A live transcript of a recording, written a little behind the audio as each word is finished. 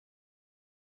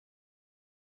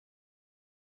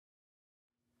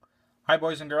Hi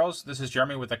boys and girls, this is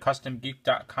Jeremy with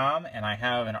thecustomgeek.com, and I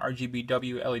have an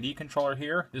RGBW LED controller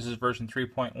here. This is version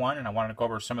 3.1, and I wanted to go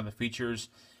over some of the features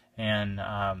and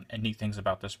neat things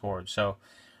about this board. So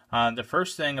the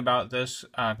first thing about this,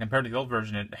 compared to the old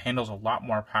version, it handles a lot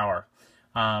more power.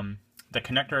 The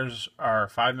connectors are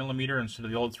 5mm instead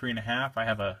of the old 3.5.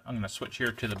 I'm going to switch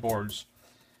here to the boards.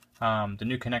 The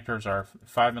new connectors are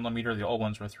 5mm, the old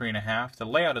ones were 3.5. The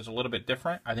layout is a little bit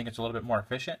different. I think it's a little bit more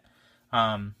efficient.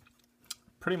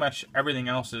 Pretty much everything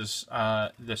else is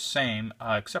the same,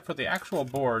 except for the actual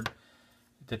board.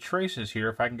 The traces here,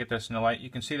 if I can get this in the light, you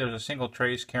can see there's a single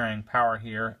trace carrying power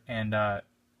here, and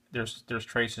there's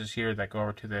traces here that go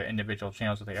over to the individual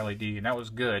channels of the LED, and that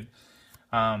was good.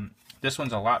 This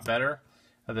one's a lot better.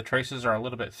 The traces are a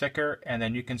little bit thicker, and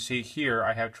then you can see here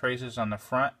I have traces on the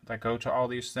front that go to all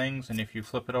these things, and if you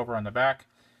flip it over on the back,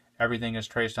 everything is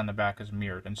traced on the back is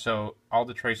mirrored, and so all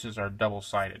the traces are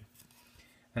double-sided.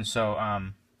 And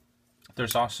so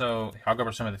there's also, I'll go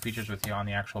over some of the features with you on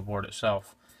the actual board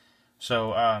itself.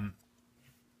 So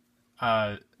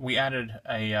we added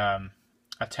a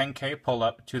 10K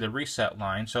pull-up to the reset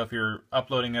line. So if you're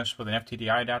uploading this with an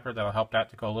FTDI adapter, that'll help that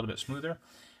to go a little bit smoother.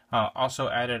 Also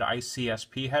added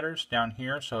ICSP headers down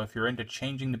here. So if you're into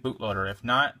changing the bootloader, if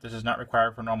not, this is not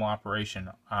required for normal operation.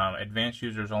 Advanced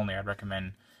users only, I'd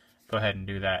recommend go ahead and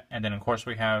do that. And then of course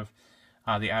we have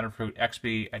the Adafruit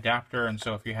XP adapter, and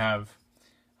so if you have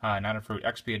an Adafruit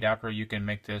XP adapter, you can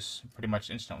make this pretty much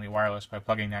instantly wireless by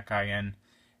plugging that guy in,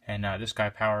 and this guy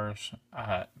powers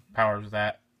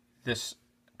that. This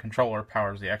controller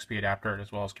powers the XP adapter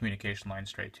as well as communication line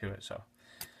straight to it. So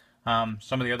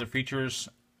some of the other features,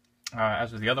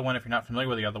 as with the other one, if you're not familiar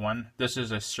with the other one, this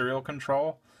is a serial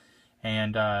control,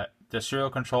 and the serial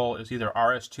control is either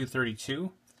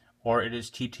RS-232 or it is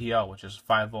TTL, which is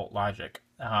 5-volt logic.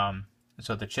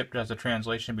 So the chip does the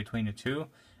translation between the two.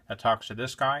 It talks to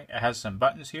this guy. It has some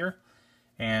buttons here,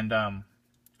 and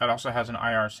it also has an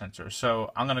IR sensor. So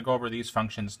I'm going to go over these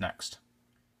functions next.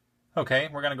 Okay,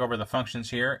 we're going to go over the functions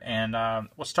here, and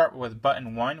we'll start with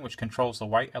button 1, which controls the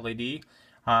white LED.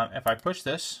 If I push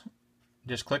this,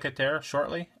 just click it there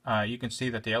shortly, you can see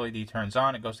that the LED turns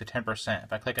on. It goes to 10%.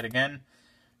 If I click it again,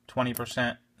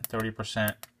 20%,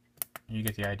 30%, you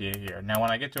get the idea here. Now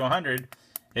when I get to 100,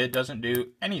 it doesn't do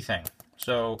anything.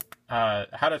 So how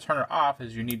to turn it off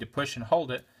is you need to push and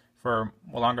hold it for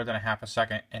longer than a half a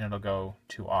second, and it'll go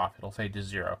to off. It'll fade to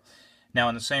 0. Now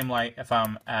in the same light, if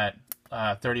I'm at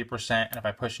 30%, and if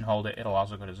I push and hold it, it'll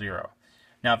also go to 0.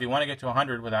 Now if you want to get to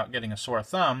 100 without getting a sore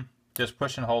thumb, just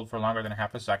push and hold for longer than a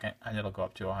half a second, and it'll go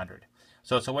up to 100.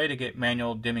 So it's a way to get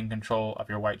manual dimming control of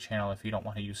your white channel if you don't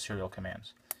want to use serial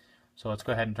commands. So let's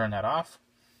go ahead and turn that off.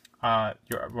 Our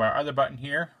other button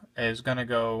here is going to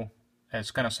go,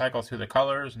 it's going to cycle through the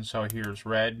colors, and so here's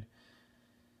red,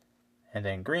 and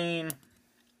then green,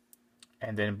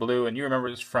 and then blue. And you remember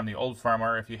this from the old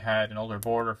firmware if you had an older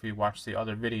board or if you watched the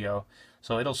other video.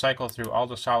 So it'll cycle through all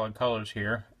the solid colors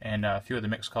here, and a few of the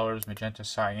mixed colors, magenta,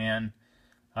 cyan,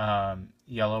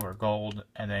 yellow or gold,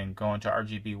 and then go into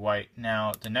RGB white.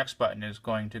 Now the next button is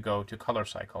going to go to color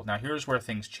cycle. Now here's where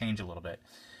things change a little bit.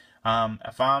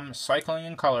 If I'm cycling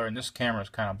in color, and this camera is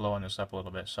kind of blowing this up a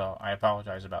little bit, so I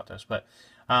apologize about this, but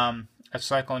it's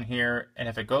cycling here, and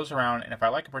if it goes around, and if I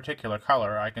like a particular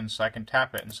color, I can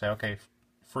tap it and say, okay,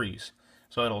 freeze.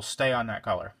 So it'll stay on that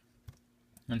color.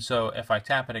 And so if I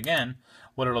tap it again,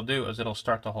 what it'll do is it'll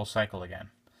start the whole cycle again.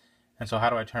 And so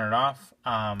how do I turn it off?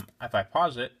 If I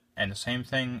pause it, and the same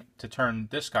thing to turn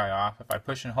this guy off, if I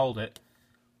push and hold it,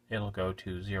 it'll go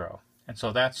to 0. And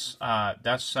so that's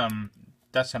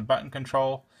some button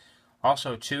control.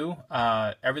 Also too,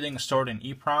 everything is stored in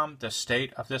EEPROM, the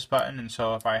state of this button, and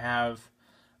so if I have,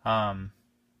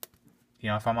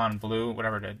 if I'm on blue,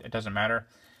 whatever, it doesn't matter.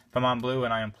 If I'm on blue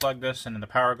and I unplug this and then the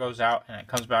power goes out and it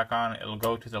comes back on, it'll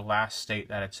go to the last state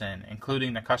that it's in,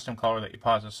 including the custom color that you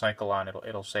pause the cycle on.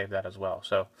 It'll save that as well.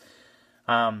 So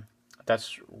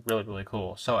that's really, really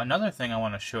cool. So another thing I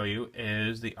want to show you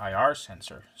is the IR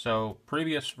sensor. So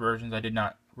previous versions I did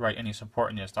not write any support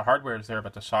in this. The hardware is there,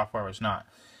 but the software was not.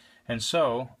 And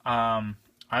so I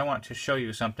want to show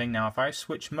you something. Now if I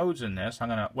switch modes in this,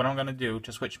 what I'm gonna do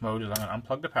to switch modes is I'm gonna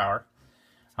unplug the power.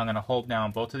 I'm gonna hold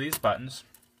down both of these buttons,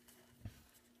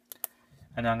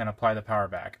 and then I'm gonna apply the power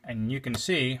back. And you can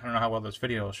see, I don't know how well this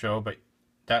video will show, but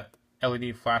that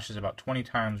LED flashes about 20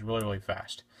 times really, really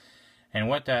fast. And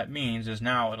what that means is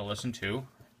now it'll listen to,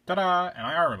 ta-da, an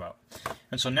IR remote.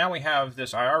 And so now we have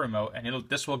this IR remote, and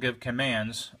this will give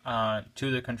commands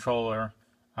to the controller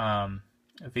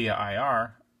via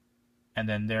IR. And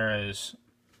then there's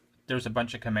a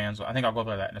bunch of commands. I think I'll go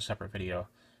over that in a separate video.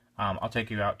 I'll take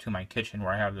you out to my kitchen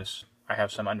where I have this I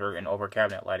have some under and over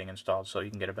cabinet lighting installed, so you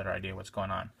can get a better idea what's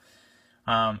going on.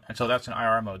 And so that's in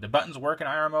IR mode. The buttons work in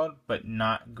IR mode, but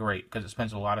not great because it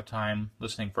spends a lot of time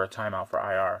listening for a timeout for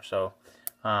IR. So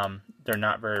they're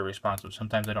not very responsive.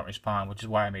 Sometimes they don't respond, which is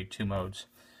why I made 2 modes.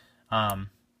 So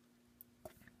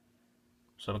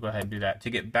we'll go ahead and do that. To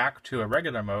get back to a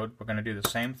regular mode, we're going to do the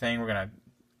same thing. We're going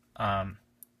to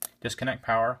disconnect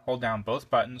power, hold down both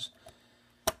buttons,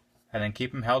 and then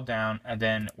keep them held down. And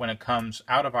then when it comes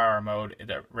out of IR mode,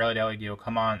 the red LED will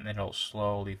come on and it'll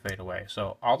slowly fade away.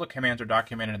 So all the commands are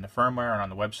documented in the firmware and on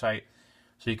the website,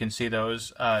 so you can see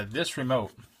those. This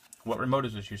remote, what remote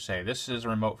is this, you say? This is a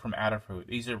remote from Adafruit.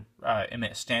 These are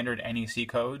emit standard NEC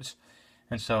codes,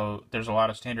 and so there's a lot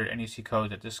of standard NEC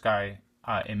codes that this guy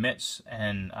emits,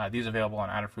 and these are available on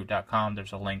Adafruit.com.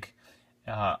 There's a link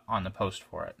on the post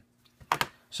for it.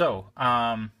 So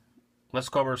let's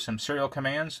go over some serial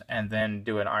commands and then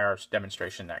do an IR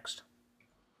demonstration next.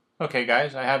 Okay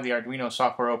guys, I have the Arduino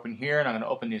software open here, and I'm going to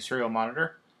open the serial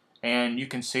monitor, and you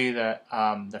can see that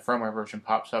the firmware version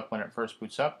pops up when it first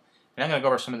boots up. And I'm going to go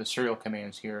over some of the serial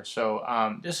commands here.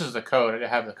 So this is the code. I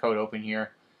have the code open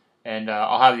here, and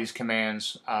I'll have these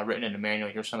commands written in the manual.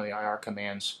 Here's some of the IR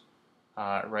commands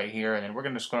right here, and then we're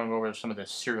just going to go over some of the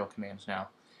serial commands now.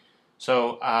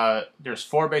 So there's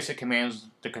 4 basic commands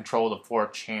to control the 4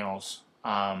 channels,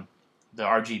 the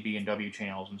RGB and W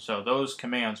channels, and so those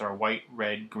commands are white,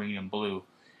 red, green, and blue.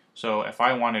 So if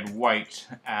I wanted white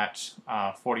at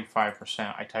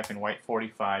 45%, I type in white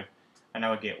 45, and I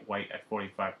would get white at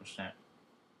 45%.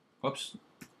 Whoops.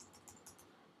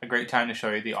 A great time to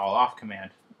show you the all off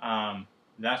command.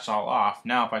 That's all off.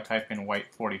 Now if I type in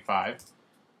white 45,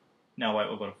 now white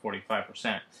will go to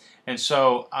 45%. And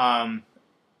so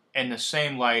in the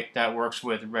same light, that works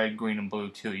with red, green, and blue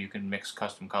too. You can mix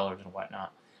custom colors and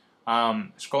whatnot.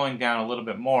 Scrolling down a little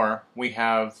bit more, we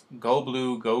have go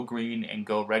blue, go green, and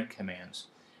go red commands.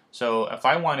 So if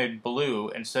I wanted blue,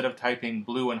 instead of typing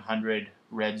blue 100,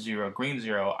 red 0, green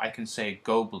 0, I can say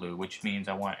go blue, which means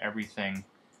I want everything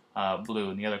blue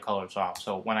and the other colors off.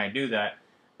 So when I do that,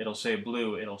 it'll say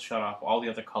blue, it'll shut off all the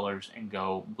other colors and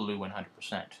go blue 100%.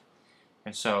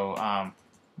 And so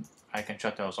I can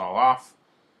shut those all off.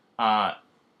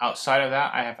 Outside of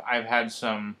that, I have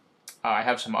some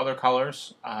other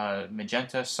colors: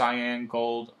 magenta, cyan,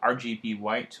 gold, RGB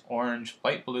white, orange,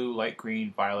 light blue, light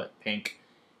green, violet, pink,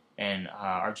 and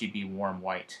RGB warm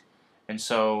white. And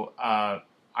so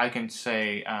I can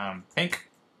say pink,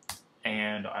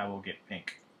 and I will get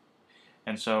pink.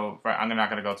 And so I'm not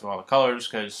going to go through all the colors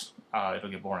because it'll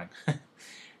get boring.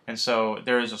 And so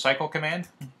there is a cycle command.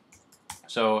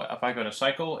 So if I go to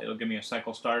cycle, it'll give me a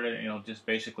cycle started, and it'll just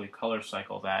basically color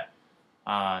cycle that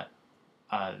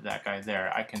that guy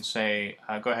there. I can say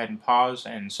go ahead and pause,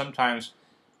 and sometimes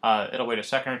it'll wait a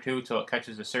second or two till it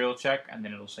catches the serial check, and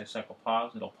then it'll say cycle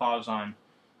pause. It'll pause on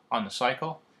the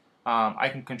cycle. I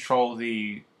can control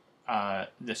the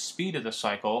speed of the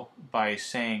cycle by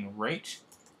saying rate.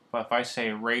 But if I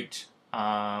say rate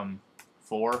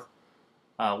 4,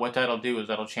 what that'll do is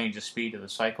that'll change the speed of the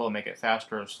cycle and make it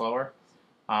faster or slower.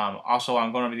 Also,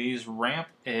 I'm going over these. Ramp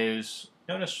is,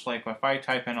 notice like if I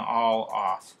type in all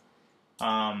off,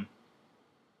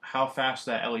 how fast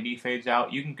that LED fades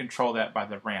out, you can control that by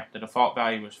the ramp. The default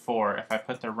value is 4. If I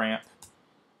put the ramp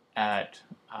at,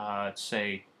 let's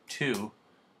say 2,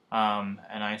 and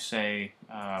I say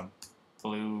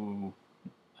blue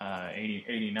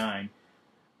 89,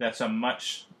 that's a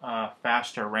much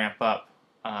faster ramp up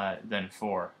than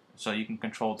 4. So you can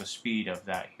control the speed of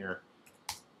that here.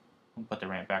 We'll put the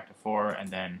ramp back to 4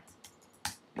 and then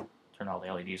turn all the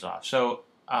LEDs off. So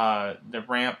the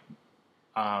ramp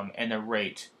and the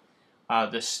rate.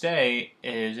 The stay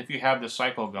is if you have the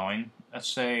cycle going. Let's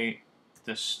say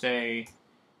the stay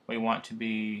we want to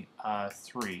be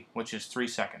 3, which is 3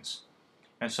 seconds.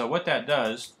 And so what that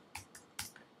does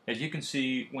is you can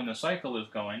see when the cycle is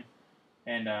going,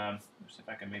 and let's see if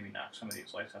I can maybe knock some of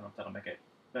these lights. I don't know if that'll make it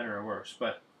better or worse,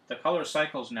 but the color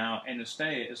cycles now, and the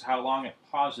stay is how long it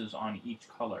pauses on each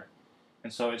color.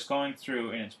 And so it's going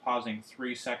through and it's pausing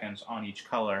 3 seconds on each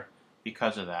color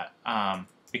because of that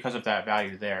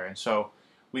value there. And so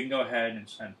we can go ahead and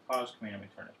send pause command. Let me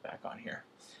turn this back on here.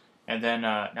 And then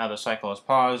now the cycle is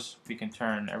paused. We can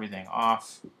turn everything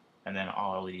off, and then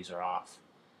all LEDs are off.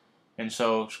 And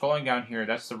so scrolling down here,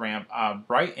 that's the ramp.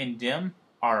 Bright and dim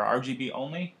are RGB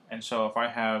only. And so if I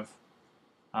have,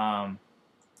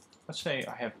 let's say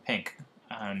I have pink,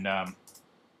 and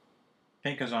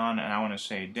pink is on, and I want to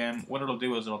say dim. What it'll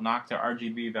do is it'll knock the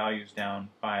RGB values down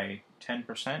by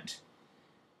 10%,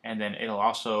 and then it'll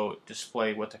also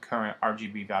display what the current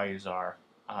RGB values are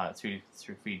through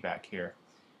feedback here.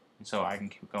 And so I can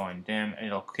keep going dim, and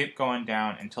it'll keep going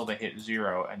down until they hit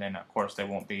 0, and then of course they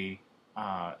won't be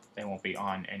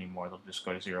on anymore. They'll just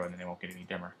go to 0, and then they won't get any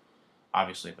dimmer,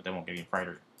 obviously, but they won't get any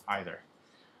brighter either.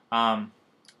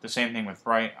 The same thing with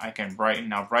bright. I can brighten.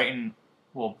 Now brighten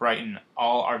will brighten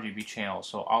all RGB channels,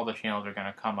 so all the channels are going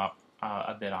to come up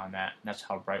a bit on that. And that's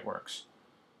how bright works.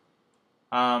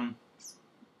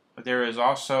 There is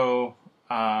also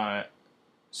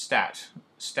stat.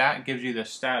 Stat gives you the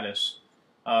status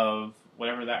of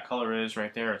whatever that color is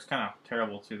right there. It's kind of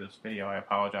terrible to this video, I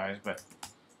apologize, but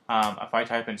if I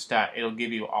type in stat, it'll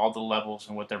give you all the levels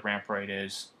and what the ramp rate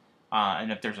is,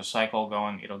 and if there's a cycle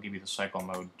going, it'll give you the cycle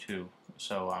mode too.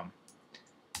 So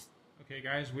okay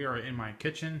guys, we are in my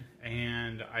kitchen,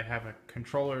 and I have a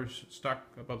controller stuck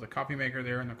above the coffee maker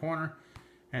there in the corner,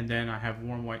 and then I have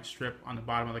warm white strip on the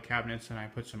bottom of the cabinets, and I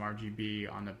put some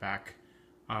RGB on the back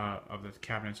of the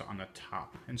cabinets on the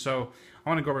top. And so I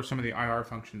want to go over some of the IR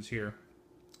functions here.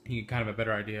 You get kind of a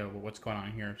better idea of what's going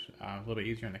on here. A little bit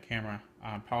easier on the camera.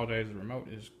 I apologize, the remote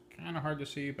is kind of hard to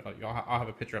see, but I'll have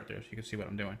a picture up there so you can see what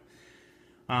I'm doing.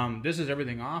 This is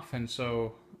everything off, and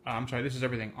so I'm sorry, this is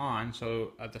everything on.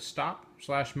 So the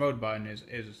stop/mode button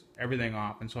is everything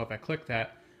off, and so if I click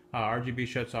that, RGB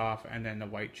shuts off, and then the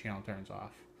white channel turns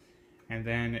off. And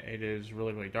then it is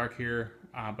really, really dark here,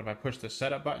 but if I push the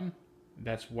setup button,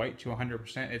 that's white to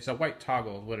 100%. It's a white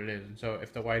toggle is what it is, and so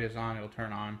if the white is on, it'll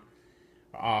turn on,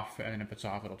 off, and then if it's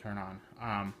off, it'll turn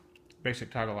on. Basic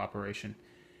toggle operation.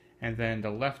 And then the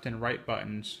left and right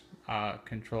buttons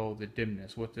control the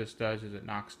dimness. What this does is it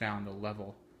knocks down the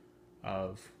level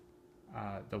of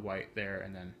the white there,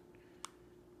 and then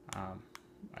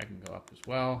I can go up as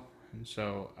well. And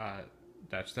so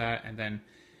that's that. And then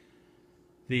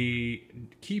the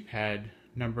keypad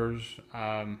numbers,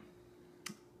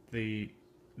 the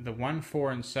 1,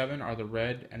 4, and 7 are the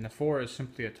red, and the 4 is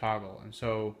simply a toggle. And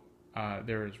so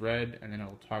there is red, and then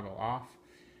it'll toggle off.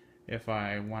 If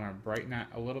I want to brighten that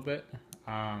a little bit,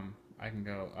 I can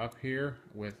go up here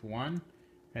with 1,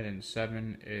 and then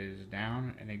 7 is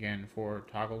down, and again 4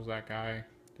 toggles that guy.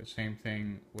 The same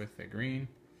thing with the green,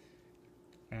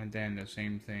 and then the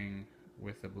same thing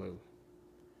with the blue.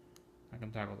 I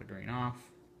can toggle the green off.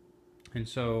 And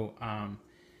so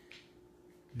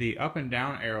the up and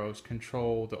down arrows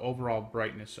control the overall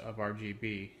brightness of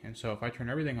RGB. And so if I turn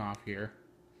everything off here,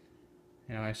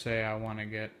 and I say I want to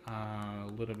get a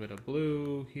little bit of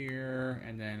blue here,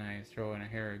 and then I throw in a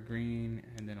hair of green,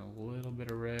 and then a little bit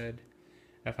of red.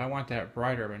 If I want that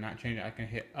brighter but not change it, I can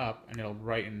hit up, and it'll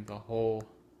brighten the whole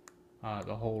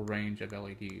range of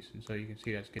LEDs. And so you can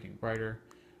see that's getting brighter.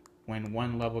 When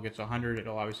one level gets 100,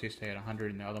 it'll obviously stay at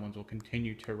 100, and the other ones will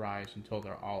continue to rise until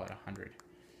they're all at 100.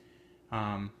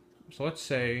 So let's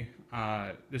say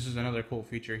this is another cool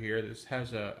feature here. This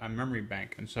has a memory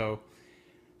bank, and so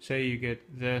say you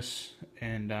get this,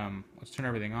 and let's turn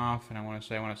everything off, and I want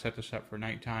to set this up for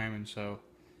nighttime, and so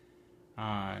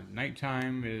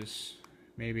nighttime is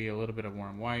maybe a little bit of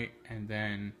warm white, and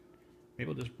then maybe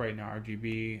we'll just brighten our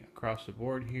RGB across the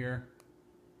board here.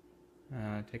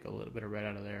 Take a little bit of red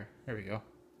out of there. There we go.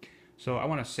 So I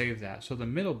want to save that. So the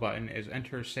middle button is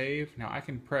enter save. Now I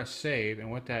can press save,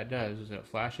 and what that does is it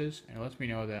flashes and it lets me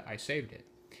know that I saved it.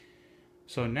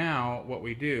 So now what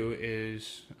we do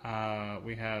is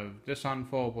we have this on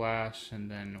full blast, and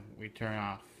then we turn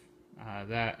off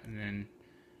that, and then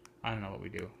I don't know what we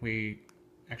do.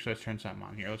 Actually, let's turn something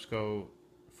on here. Let's go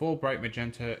full bright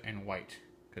magenta and white,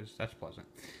 because that's pleasant.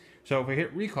 So if we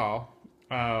hit recall,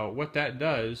 what that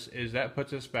does is that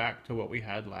puts us back to what we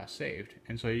had last saved.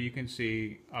 And so you can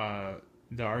see the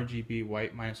RGB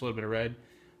white minus a little bit of red,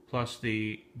 plus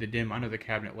the dim under the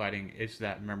cabinet lighting is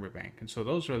that memory bank. And so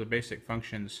those are the basic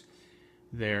functions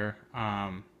there.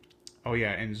 Oh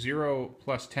yeah, and 0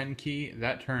 plus 10 key,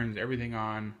 that turns everything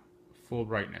on full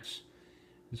brightness.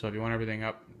 And so if you want everything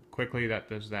up quickly, that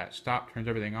does that. Stop turns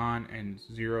everything on, and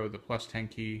 0, the plus 10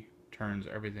 key, turns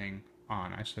everything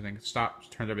on. I still think stop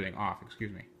turns everything off,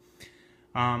 excuse me.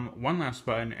 One last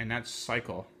button, and that's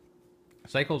cycle.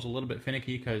 Cycle is a little bit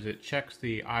finicky because it checks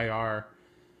the IR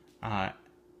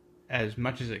as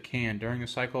much as it can during the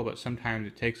cycle, but sometimes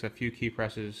it takes a few key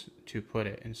presses to put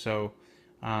it. And so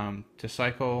to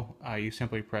cycle, you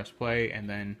simply press play, and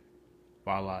then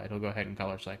voila, it'll go ahead and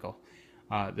color cycle.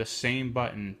 The same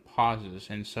button pauses,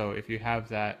 and so if you have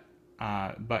that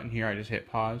button here, I just hit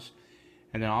pause.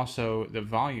 And then also the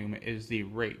volume is the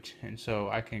rate, and so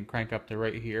I can crank up the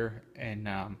rate here and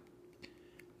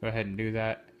go ahead and do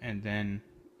that, and then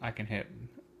I can hit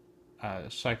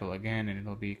cycle again, and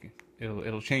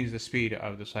it'll change the speed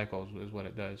of the cycles is what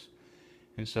it does.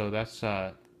 And so that's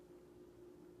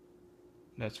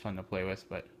fun to play with.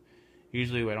 But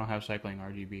Usually I don't have cycling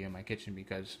RGB in my kitchen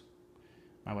because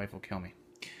my wife will kill me.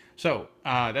 So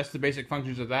that's the basic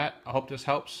functions of that. I hope this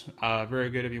helps. Very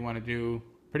good if you want to do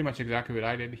pretty much exactly what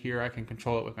I did here. I can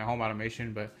control it with my home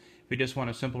automation, but if you just want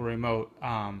a simple remote,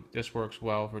 this works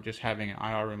well for just having an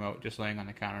IR remote just laying on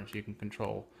the counter,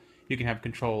 so you can have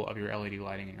control of your LED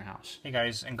lighting in your house. Hey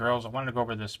guys and girls, I wanted to go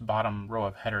over this bottom row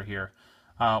of header here.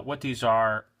 What these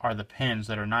are the pins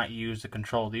that are not used to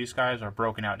control these guys, are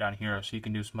broken out down here, so you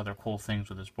can do some other cool things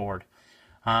with this board.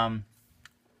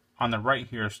 On the right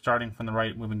here, starting from the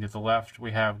right, moving to the left,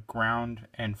 we have ground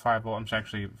and 5 volts.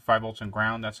 Actually, 5 volts and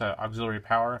ground. That's auxiliary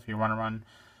power if you want to run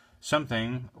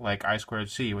something like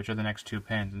I2C, which are the next 2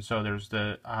 pins. And so there's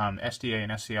the SDA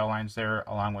and SCL lines there,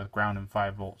 along with ground and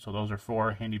 5 volts. So those are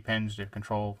 4 handy pins to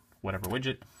control whatever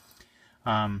widget.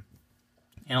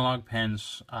 Analog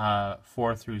pins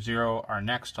 4 through 0 are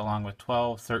next, along with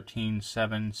 12, 13,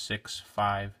 7, 6,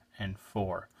 5, and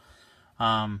 4.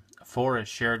 4 is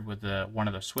shared with one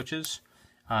of the switches.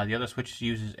 The other switch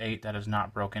uses 8, that is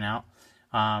not broken out.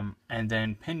 And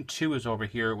then pin 2 is over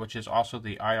here, which is also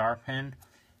the IR pin,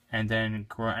 and then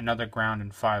another ground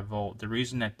and 5 volt. The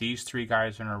reason that these 3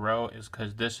 guys are in a row is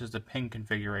because this is the pin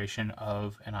configuration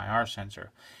of an IR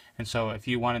sensor. And so if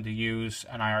you wanted to use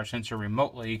an IR sensor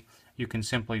remotely, you can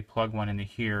simply plug one into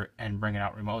here and bring it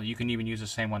out remotely. You can even use the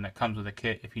same one that comes with the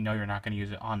kit if you know you're not going to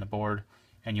use it on the board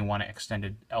and you want it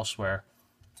extended elsewhere.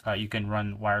 You can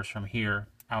run wires from here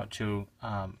out to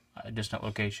a distant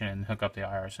location and hook up the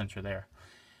IR sensor there.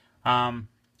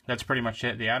 That's pretty much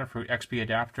it. The Adafruit XP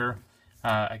adapter,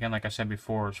 again, like I said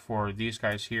before, is for these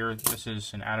guys here. This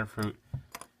is an Adafruit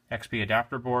XP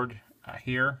adapter board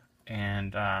here,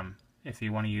 and if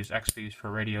you want to use XPs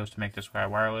for radios to make this guy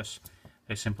wireless,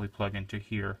 they simply plug into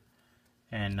here,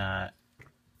 and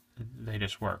they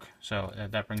just work. So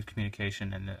that brings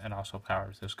communication, and it also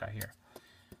powers this guy here.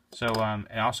 So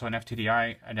and also an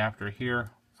FTDI adapter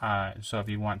here. So if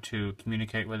you want to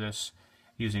communicate with us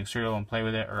using serial and play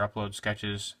with it, or upload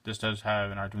sketches, this does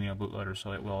have an Arduino bootloader,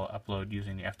 so it will upload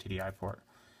using the FTDI port.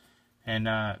 And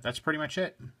that's pretty much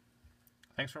it.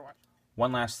 Thanks for watching.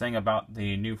 One last thing about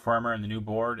the new firmware and the new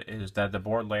board is that the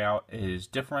board layout is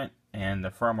different, and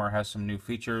the firmware has some new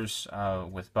features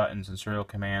with buttons and serial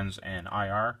commands and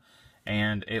IR.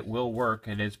 And it will work.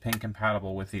 It is pin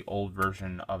compatible with the old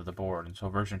version of the board, and so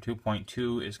version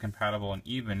 2.2 is compatible, and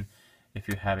even if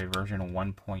you have a version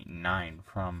 1.9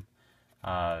 from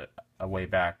a way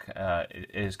back,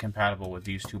 it is compatible with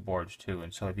these 2 boards too.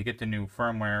 And so if you get the new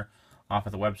firmware off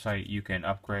of the website, you can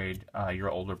upgrade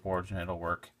your older boards and it'll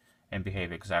work and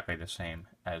behave exactly the same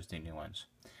as the new ones.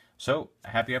 So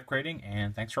happy upgrading,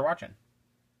 and thanks for watching.